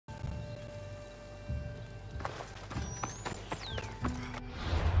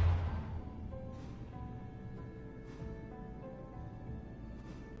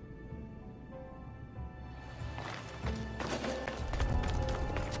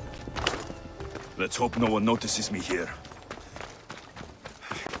Let's hope no one notices me here.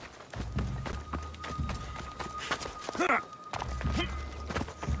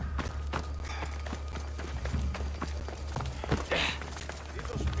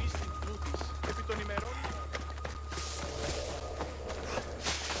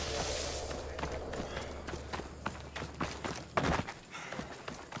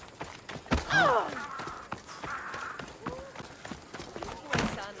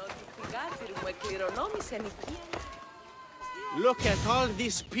 Look at all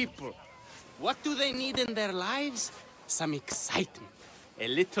these people. What do they need in their lives? Some excitement. A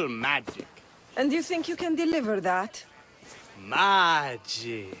little magic. And you think you can deliver that?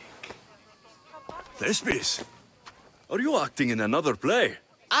 Magic. Thespis! Are you acting in another play?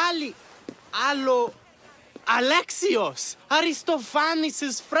 Alexios!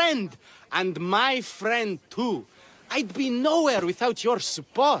 Aristophanes' friend! And my friend, too. I'd be nowhere without your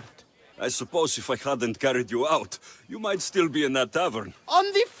support. I suppose if I hadn't carried you out, you might still be in that tavern. On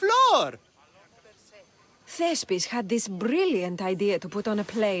the floor! Thespis had this brilliant idea to put on a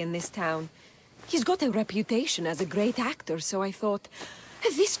play in this town. He's got a reputation as a great actor, so I thought,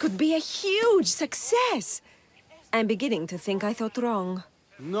 this could be a huge success. I'm beginning to think I thought wrong.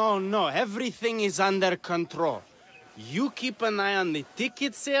 No, everything is under control. You keep an eye on the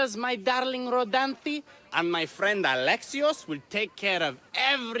ticket sales, my darling Rodanti, and my friend Alexios will take care of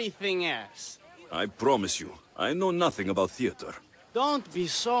everything else. I promise you, I know nothing about theater. Don't be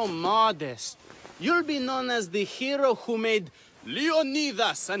so modest. You'll be known as the hero who made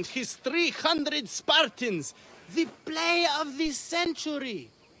Leonidas and his 300 Spartans, the play of the century.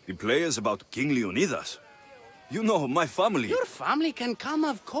 The play is about King Leonidas. You know, my family... Your family can come,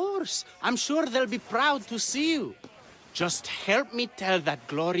 of course. I'm sure they'll be proud to see you. Just help me tell that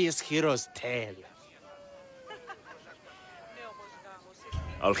glorious hero's tale.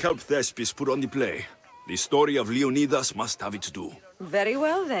 I'll help Thespis put on the play. The story of Leonidas must have its due. Very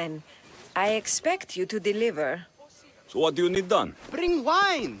well, then. I expect you to deliver. So what do you need done? Bring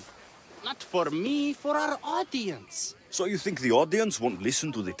wine! Not for me, for our audience. So you think the audience won't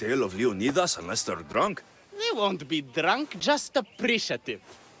listen to the tale of Leonidas unless they're drunk? They won't be drunk, just appreciative.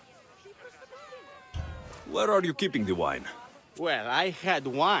 Where are you keeping the wine? Well, I had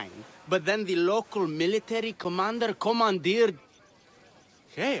wine, but then the local military commander commandeered...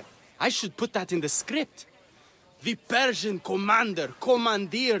 Hey, I should put that in the script. The Persian commander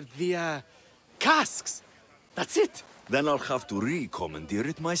commandeered the, casks. That's it. Then I'll have to re-commandeer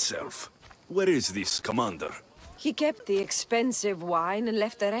it myself. Where is this commander? He kept the expensive wine and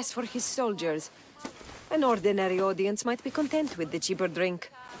left the rest for his soldiers. An ordinary audience might be content with the cheaper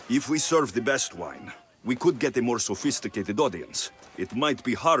drink. If we serve the best wine, we could get a more sophisticated audience. It might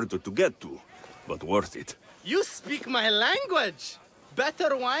be harder to get to, but worth it. You speak my language!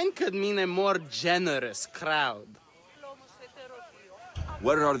 Better wine could mean a more generous crowd.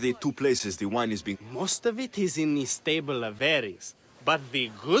 Where are the two places the wine is being... Most of it is in the stable of Elis. But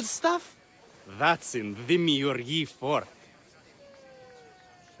the good stuff? That's in the Miurgi fort.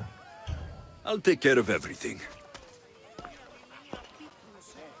 I'll take care of everything.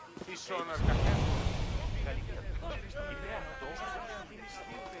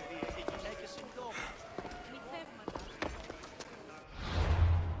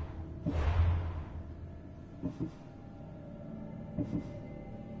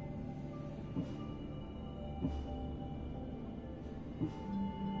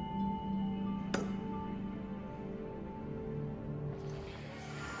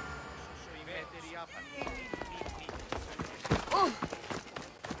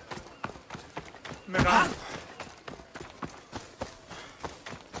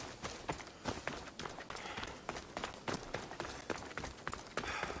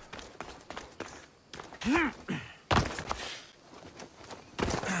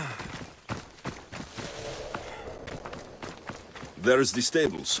 There's the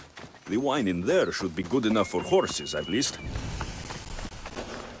stables. The wine in there should be good enough for horses, at least.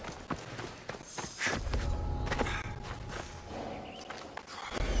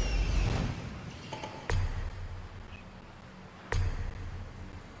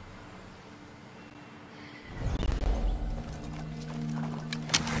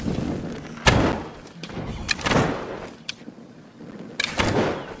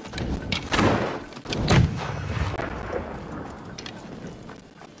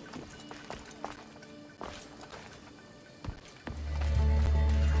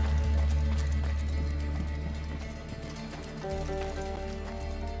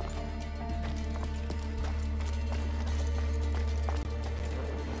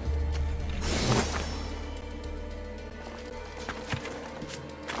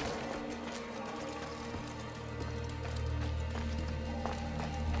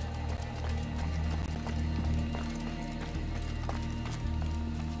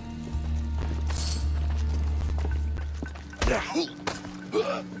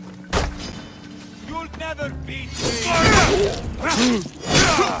 You'll never beat me!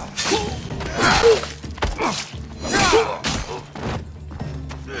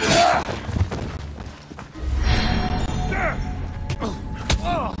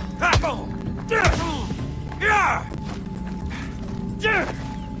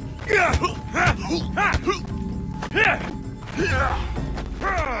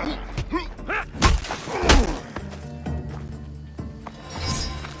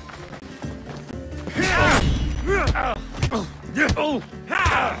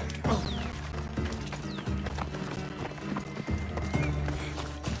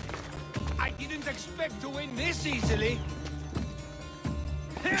 I didn't expect to win this easily.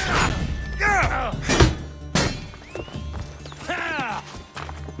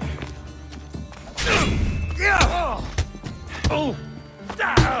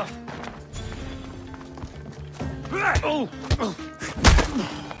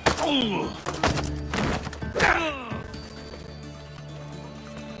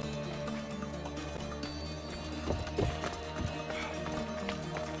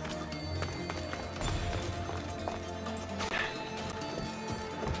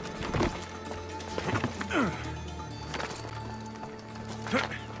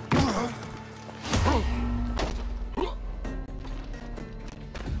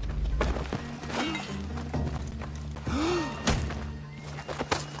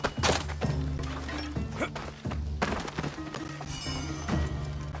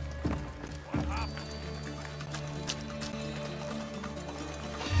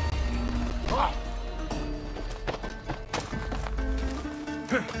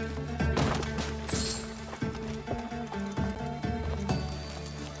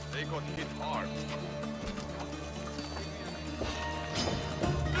 They got hit hard.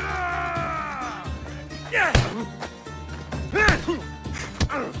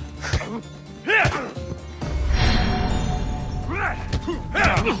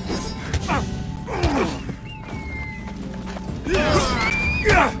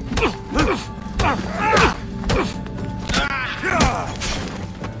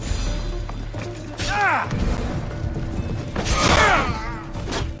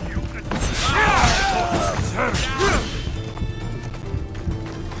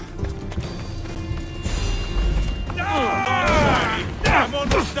 I'm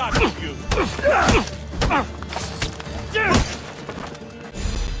almost done with you.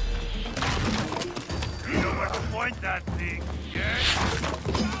 You know where to point that thing, yes?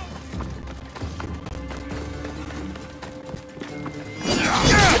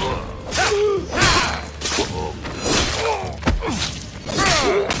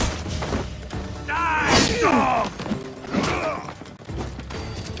 Die, dog!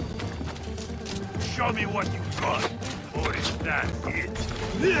 Show me what you got, or is that it?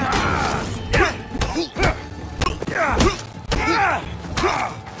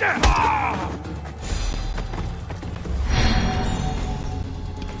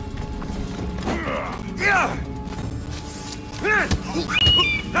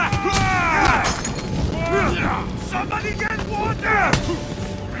 Somebody get water!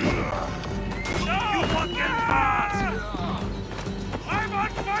 You won't get past! I'm on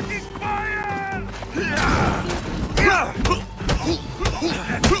fucking fire!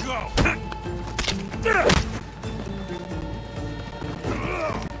 Let's go!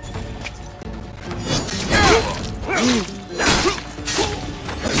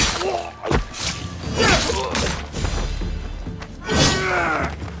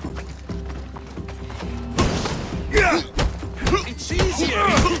 It's easier!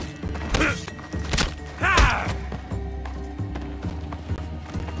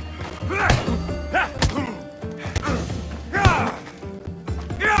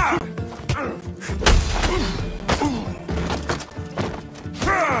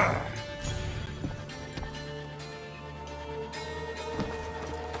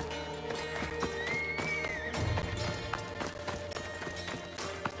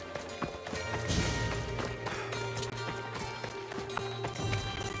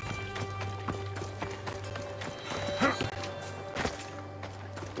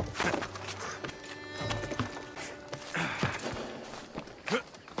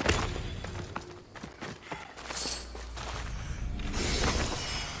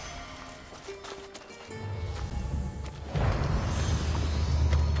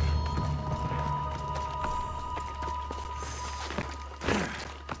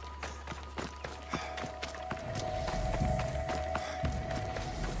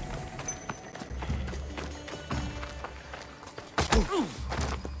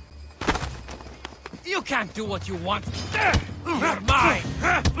 can't do what you want. You're mine!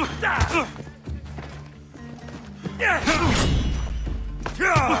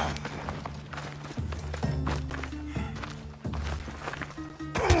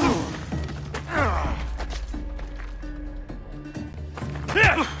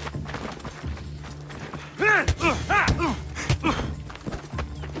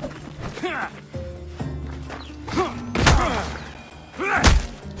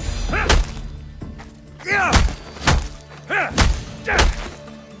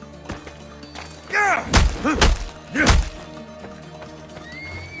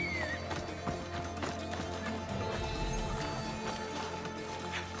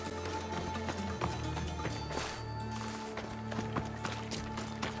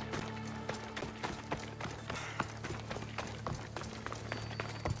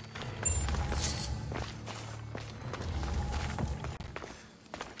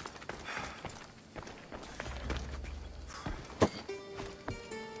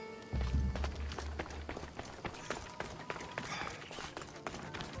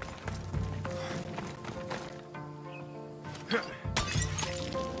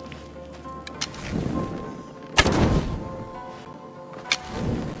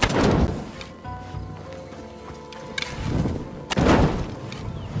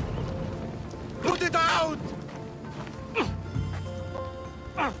 Put it out!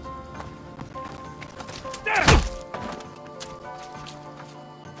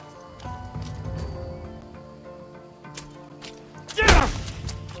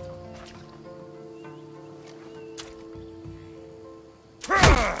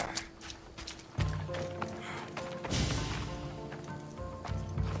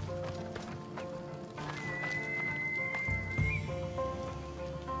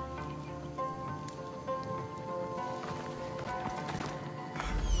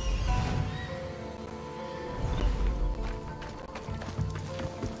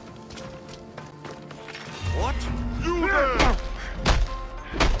 What? You there!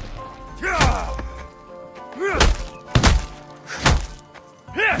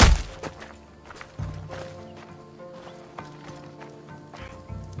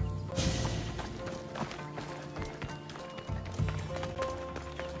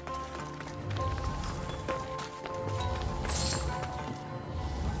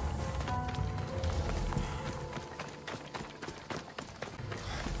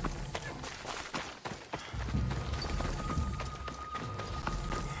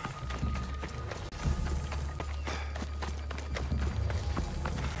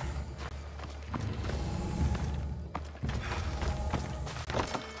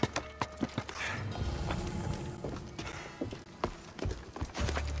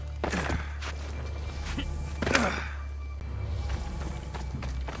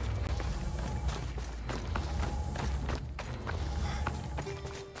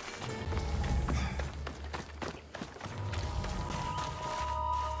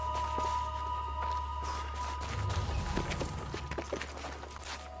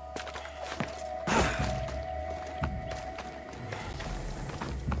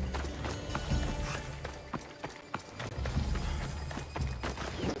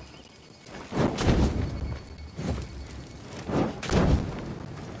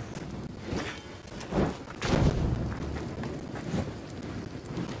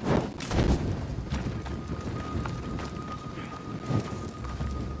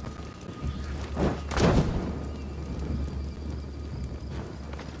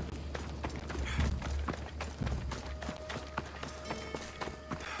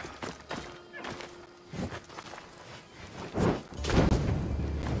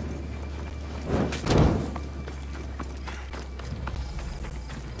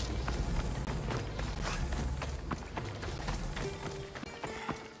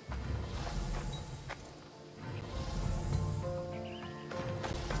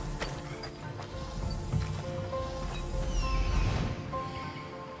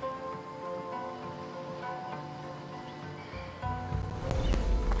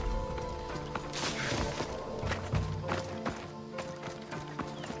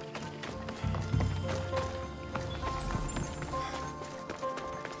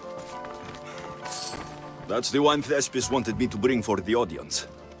 That's the one Thespis wanted me to bring for the audience.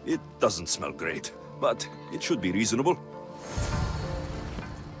 It doesn't smell great, but it should be reasonable.